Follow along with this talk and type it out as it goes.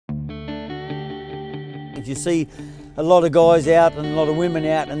points. You see a lot of guys out and a lot of women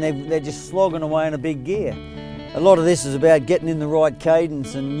out, and they're just slogging away in a big gear. A lot of this is about getting in the right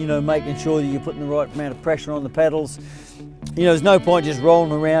cadence and, you know, making sure that you're putting the right amount of pressure on the pedals. You know, there's no point just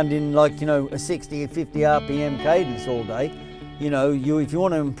rolling around in, like, you know, a 60 or 50 RPM cadence all day. You know, if you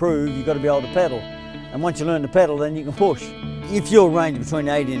want to improve, you've got to be able to pedal. And once you learn to pedal, then you can push. If your range between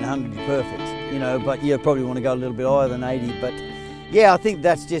 80 and 100 is perfect, you know, but you probably want to go a little bit higher than 80. But yeah, I think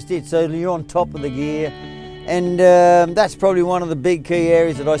that's just it. So you're on top of the gear. And that's probably one of the big key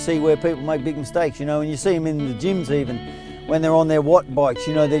areas that I see where people make big mistakes, you know, and you see them in the gyms even, when they're on their watt bikes,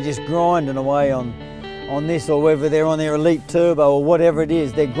 you know, they're just grinding away on this, or whether they're on their Elite Turbo or whatever it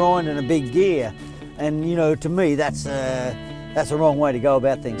is, they're grinding a big gear. And, you know, to me, that's the wrong way to go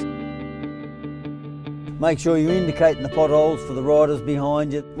about things. Make sure you're indicating the potholes for the riders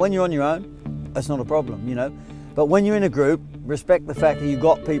behind you. When you're on your own, that's not a problem, you know. But when you're in a group, respect the fact that you've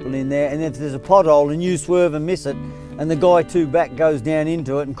got people in there, and if there's a pothole and you swerve and miss it, and the guy two back goes down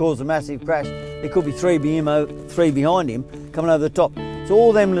into it and causes a massive crash, there could be three behind him coming over the top. So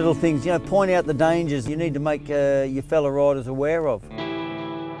all them little things, you know, point out the dangers you need to make your fellow riders aware of.